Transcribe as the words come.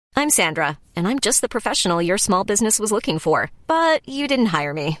I'm Sandra, and I'm just the professional your small business was looking for. But you didn't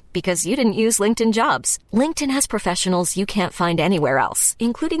hire me because you didn't use LinkedIn Jobs. LinkedIn has professionals you can't find anywhere else,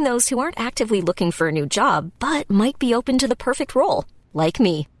 including those who aren't actively looking for a new job, but might be open to the perfect role, like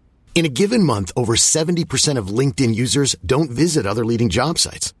me. In a given month, over 70% of LinkedIn users don't visit other leading job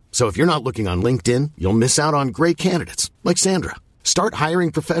sites. So if you're not looking on LinkedIn, you'll miss out on great candidates like Sandra. Start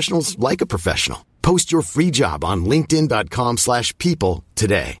hiring professionals like a professional. Post your free job on linkedin.com/people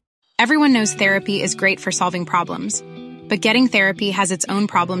today. Everyone knows therapy is great for solving problems, but getting therapy has its own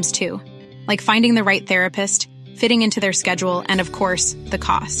problems too, like finding the right therapist, fitting into their schedule, and of course, the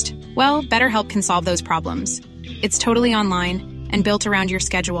cost. Well, BetterHelp can solve those problems. It's totally online and built around your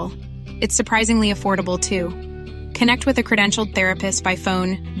schedule. It's surprisingly affordable too. Connect with a credentialed therapist by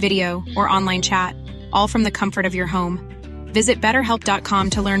phone, video, or online chat, all from the comfort of your home. Visit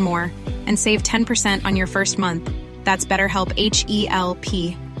BetterHelp.com to learn more and save 10% on your first month. That's BetterHelp,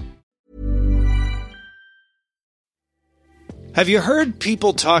 H-E-L-P. Have you heard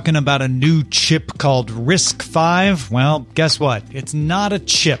people talking about a new chip called RISC-V? Well, guess what? It's not a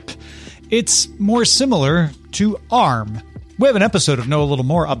chip. It's more similar to ARM. We have an episode of Know a Little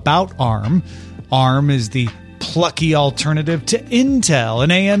More about ARM. ARM is the plucky alternative to Intel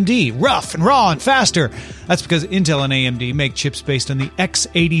and AMD. Rough and raw and faster. That's because Intel and AMD make chips based on the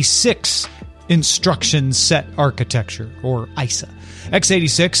x86 instruction set architecture, or ISA.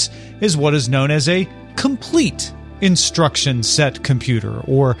 x86 is what is known as a complete instruction set computer,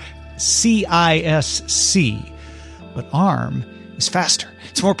 or CISC. But ARM is faster.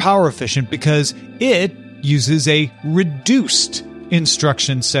 It's more power efficient because it uses a reduced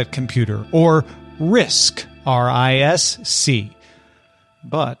instruction set computer, or RISC, R-I-S-C.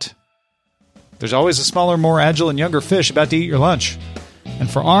 But there's always a smaller, more agile, and younger fish about to eat your lunch. And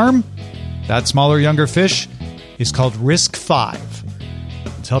for ARM, that smaller, younger fish is called RISC-V.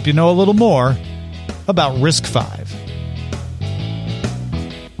 Let's help you know a little more about RISC-V.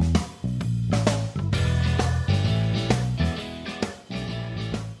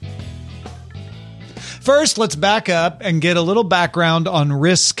 First, let's back up and get a little background on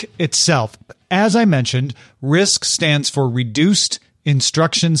RISC itself. As I mentioned, RISC stands for Reduced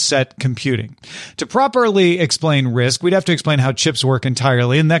Instruction Set Computing. To properly explain RISC, we'd have to explain how chips work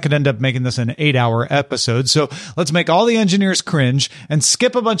entirely, and that could end up making this an 8-hour episode. So let's make all the engineers cringe and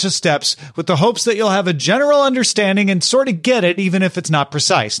skip a bunch of steps with the hopes that you'll have a general understanding and sort of get it, even if it's not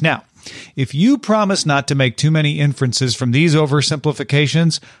precise. Now, if you promise not to make too many inferences from these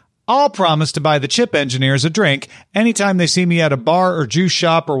oversimplifications, I'll promise to buy the chip engineers a drink anytime they see me at a bar or juice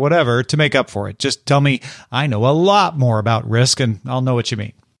shop or whatever to make up for it. Just tell me I know a lot more about RISC and I'll know what you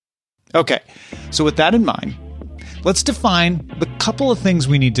mean. Okay, so with that in mind, let's define the couple of things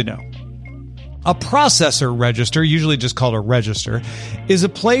we need to know. A processor register, usually just called a register, is a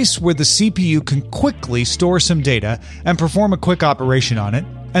place where the CPU can quickly store some data and perform a quick operation on it,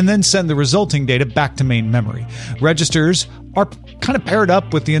 and then send the resulting data back to main memory. Registers are kind of paired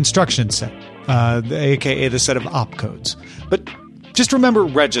up with the instruction set, aka the set of opcodes. But just remember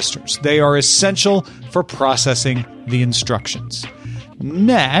registers. They are essential for processing the instructions.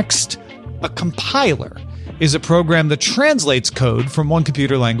 Next, a compiler is a program that translates code from one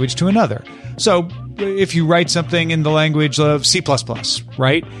computer language to another. So if you write something in the language of C++,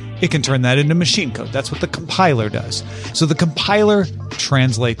 right, it can turn that into machine code. That's what the compiler does. So the compiler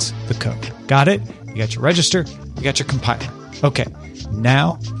translates the code. Got it? You got your register, you got your compiler. Okay,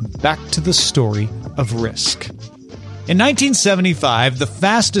 now back to the story of RISC. In 1975, the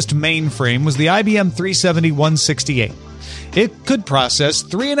fastest mainframe was the IBM 370-168. It could process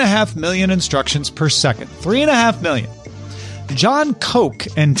 3.5 million instructions per second. 3.5 million. John Koch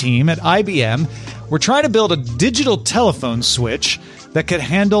and team at IBM were trying to build a digital telephone switch that could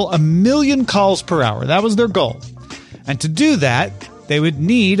handle 1 million calls per hour. That was their goal. And to do that, they would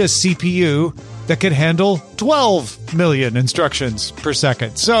need a CPU that could handle 12 million instructions per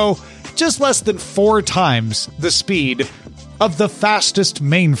second. So just less than 4 times the speed of the fastest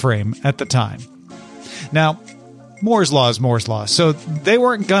mainframe at the time. Now, Moore's Law is Moore's Law, so they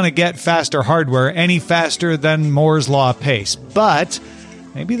weren't going to get faster hardware any faster than Moore's Law pace. But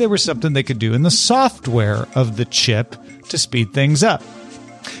maybe there was something they could do in the software of the chip to speed things up.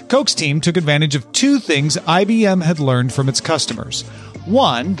 Koch's team took advantage of 2 things IBM had learned from its customers.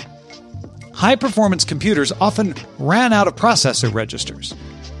 One, high-performance computers often ran out of processor registers.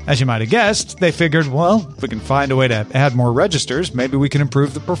 As you might have guessed, they figured, well, if we can find a way to add more registers, maybe we can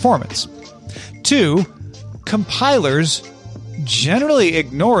improve the performance. 2, compilers generally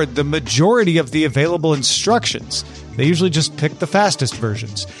ignored the majority of the available instructions. They usually just picked the fastest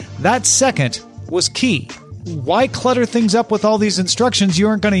versions. That second was key, why clutter things up with all these instructions you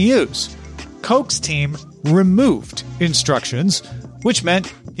aren't going to use? Koch's team removed instructions, which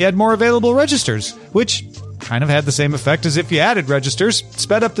meant you had more available registers, which kind of had the same effect as if you added registers,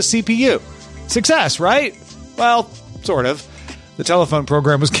 sped up the CPU. Success, right? Well, sort of. The telephone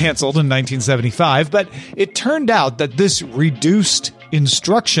program was canceled in 1975, but it turned out that this reduced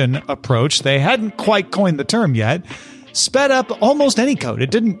instruction approach, they hadn't quite coined the term yet, sped up almost any code.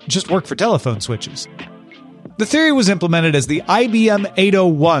 It didn't just work for telephone switches. The theory was implemented as the IBM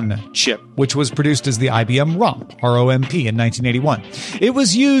 801 chip, which was produced as the IBM ROMP, R-O-M-P, in 1981. It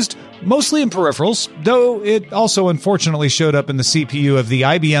was used mostly in peripherals, though it also unfortunately showed up in the CPU of the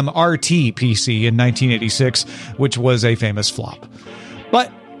IBM RT PC in 1986, which was a famous flop.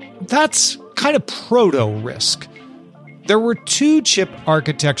 But that's kind of proto-RISC. There were two chip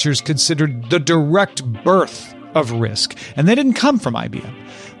architectures considered the direct birth of RISC, and they didn't come from IBM.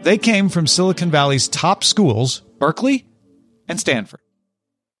 They came from Silicon Valley's top schools, Berkeley and Stanford.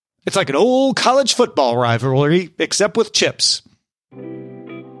 It's like an old college football rivalry, except with chips.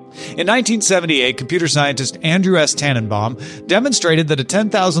 In 1978, computer scientist Andrew S. Tannenbaum demonstrated that a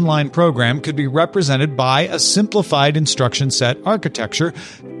 10,000-line program could be represented by a simplified instruction set architecture,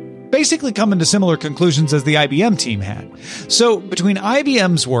 basically coming to similar conclusions as the IBM team had. So, between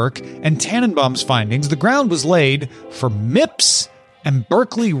IBM's work and Tannenbaum's findings, the ground was laid for MIPS and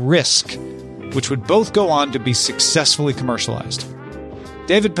Berkeley RISC, which would both go on to be successfully commercialized.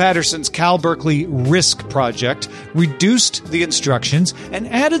 David Patterson's Cal Berkeley RISC project reduced the instructions and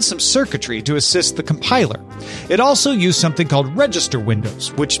added some circuitry to assist the compiler. It also used something called register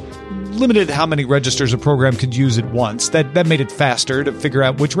windows, which limited how many registers a program could use at once. That made it faster to figure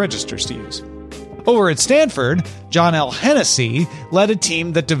out which registers to use. Over at Stanford, John L. Hennessy led a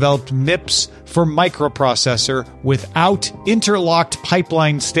team that developed MIPS for microprocessor without interlocked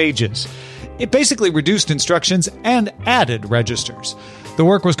pipeline stages. It basically reduced instructions and added registers. The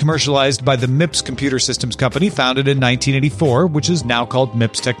work was commercialized by the MIPS Computer Systems Company, founded in 1984, which is now called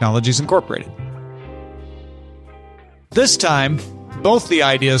MIPS Technologies Incorporated. This time, both the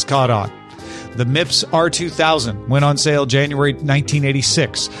ideas caught on. The MIPS R2000 went on sale January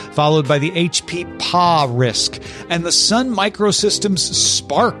 1986, followed by the HP PA RISC, and the Sun Microsystems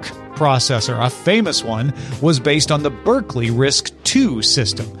SPARC processor, a famous one, was based on the Berkeley RISC-II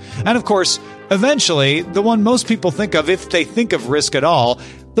system. And of course, eventually, the one most people think of, if they think of RISC at all,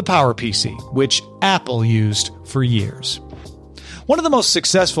 the PowerPC, which Apple used for years. One of the most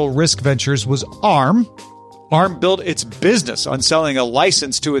successful RISC ventures was ARM. ARM built its business on selling a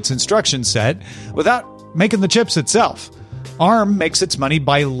license to its instruction set without making the chips itself. ARM makes its money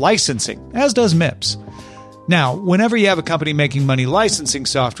by licensing, as does MIPS. Now, whenever you have a company making money licensing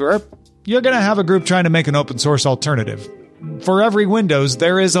software, you're going to have a group trying to make an open source alternative. For every Windows,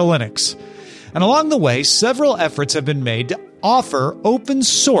 there is a Linux. And along the way, several efforts have been made to offer open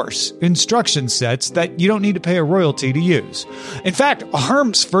source instruction sets that you don't need to pay a royalty to use. In fact,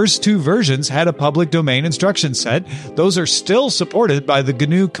 ARM's first two versions had a public domain instruction set. Those are still supported by the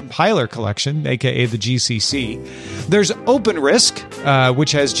GNU Compiler Collection, aka the GCC. There's OpenRISC,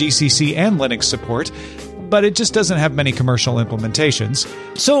 which has GCC and Linux support, but it just doesn't have many commercial implementations.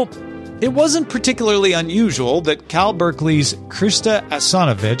 So it wasn't particularly unusual that Cal Berkeley's Krista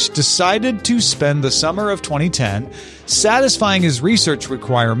Asanovich decided to spend the summer of 2010 satisfying his research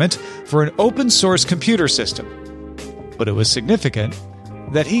requirement for an open source computer system. But it was significant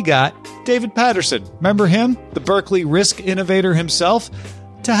that he got David Patterson, remember him, the Berkeley RISC innovator himself,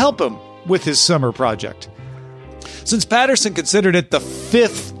 to help him with his summer project. Since Patterson considered it the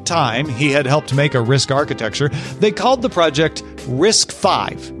fifth time he had helped make a RISC architecture, they called the project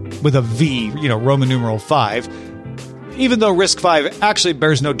RISC-V, with a V, Roman numeral 5, even though RISC-V actually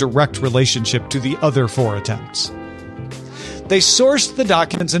bears no direct relationship to the other four attempts. They sourced the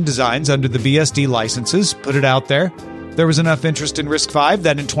documents and designs under the BSD licenses, put it out there. There was enough interest in RISC-V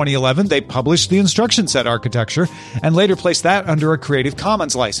that in 2011 they published the instruction set architecture and later placed that under a Creative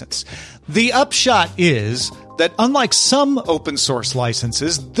Commons license. The upshot is that unlike some open source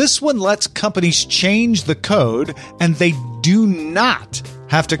licenses, this one lets companies change the code and they do not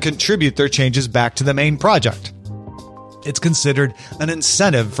have to contribute their changes back to the main project. It's considered an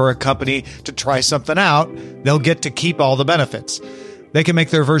incentive for a company to try something out. They'll get to keep all the benefits. They can make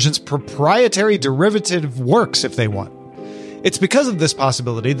their versions proprietary derivative works if they want. It's because of this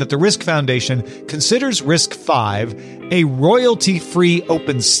possibility that the RISC Foundation considers RISC-V a royalty-free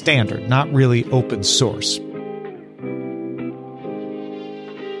open standard, not really open source.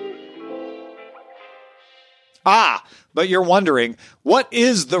 But you're wondering, what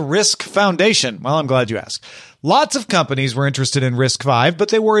is the RISC Foundation? Well, I'm glad you asked. Lots of companies were interested in RISC-V, but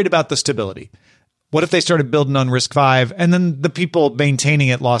they worried about the stability. What if they started building on RISC-V and then the people maintaining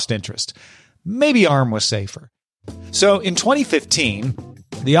it lost interest? Maybe ARM was safer. So in 2015,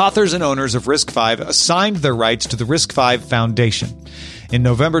 the authors and owners of RISC-V assigned their rights to the RISC-V Foundation. In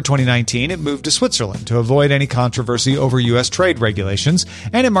November 2019, it moved to Switzerland to avoid any controversy over U.S. trade regulations,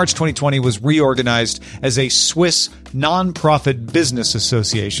 and in March 2020 was reorganized as a Swiss nonprofit business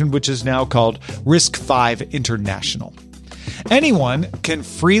association, which is now called RISC-V International. Anyone can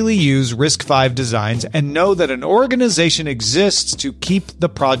freely use RISC-V designs and know that an organization exists to keep the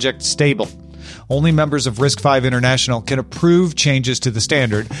project stable. Only members of RISC-V International can approve changes to the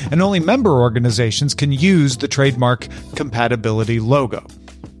standard, and only member organizations can use the trademark compatibility logo.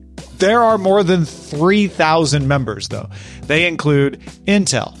 There are more than 3,000 members, though. They include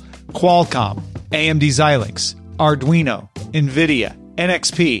Intel, Qualcomm, AMD Xilinx, Arduino, NVIDIA,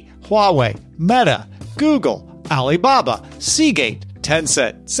 NXP, Huawei, Meta, Google, Alibaba, Seagate,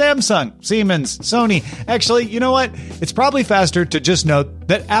 Tencent, Samsung, Siemens, Sony. Actually, you know what? It's probably faster to just note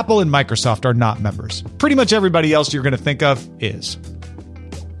that Apple and Microsoft are not members. Pretty much everybody else you're going to think of is.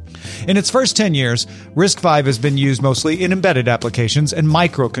 In its first 10 years, RISC-V has been used mostly in embedded applications and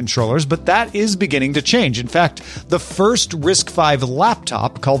microcontrollers, but that is beginning to change. In fact, the first RISC-V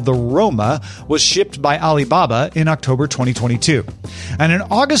laptop, called the Roma, was shipped by Alibaba in October 2022. And in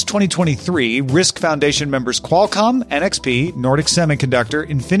August 2023, RISC Foundation members Qualcomm, NXP, Nordic Semiconductor,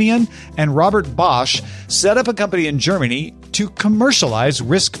 Infineon, and Robert Bosch set up a company in Germany to commercialize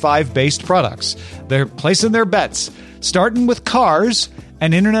RISC-V-based products. They're placing their bets, starting with cars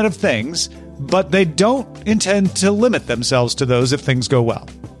and Internet of Things, but they don't intend to limit themselves to those if things go well.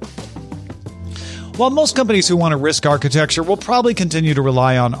 While most companies who want a RISC architecture will probably continue to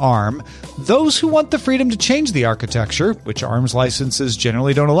rely on ARM, those who want the freedom to change the architecture, which ARM's licenses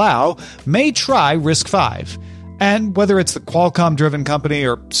generally don't allow, may try RISC-V. And whether it's the Qualcomm-driven company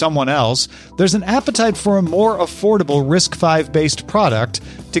or someone else, there's an appetite for a more affordable RISC-V-based product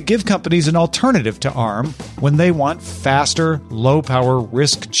to give companies an alternative to ARM when they want faster, low-power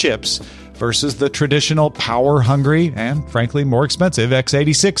RISC chips versus the traditional power-hungry and, frankly, more expensive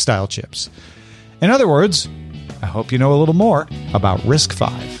x86-style chips. In other words, I hope you know a little more about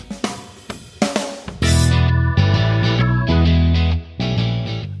RISC-V.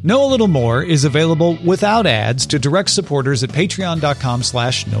 Know a Little More is available without ads to direct supporters at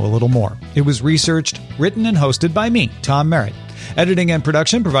patreon.com/knowalittlemore. It was researched, written, and hosted by me, Tom Merritt. Editing and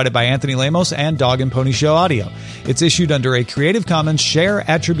production provided by Anthony Lemos and Dog and Pony Show Audio. It's issued under a Creative Commons Share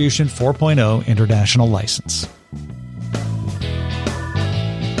Attribution 4.0 International License.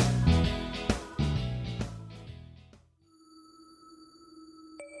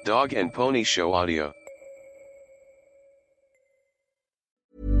 Dog and Pony Show Audio.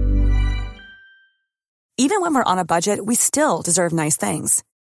 Even when we're on a budget, we still deserve nice things.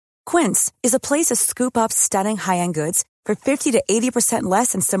 Quince is a place to scoop up stunning high-end goods for 50 to 80%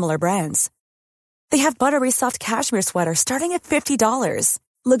 less than similar brands. They have buttery soft cashmere sweaters starting at $50,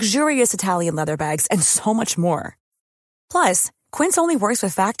 luxurious Italian leather bags, and so much more. Plus, Quince only works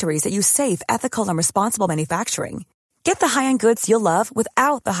with factories that use safe, ethical, and responsible manufacturing. Get the high-end goods you'll love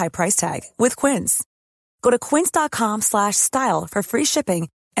without the high price tag with Quince. Go to quince.com/style for free shipping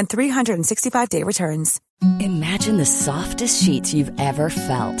and 365-day returns. Imagine the softest sheets you've ever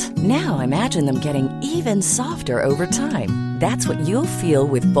felt. Now imagine them getting even softer over time. That's what you'll feel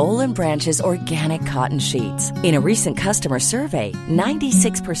with Boll & Branch's organic cotton sheets. In a recent customer survey,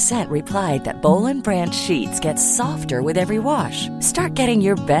 96% replied that Boll & Branch sheets get softer with every wash. Start getting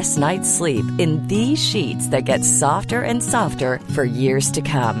your best night's sleep in these sheets that get softer and softer for years to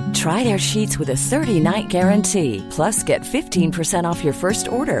come. Try their sheets with a 30-night guarantee. Plus, get 15% off your first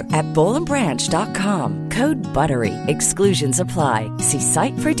order at bollandbranch.com. Code BUTTERY. Exclusions apply. See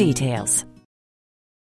site for details.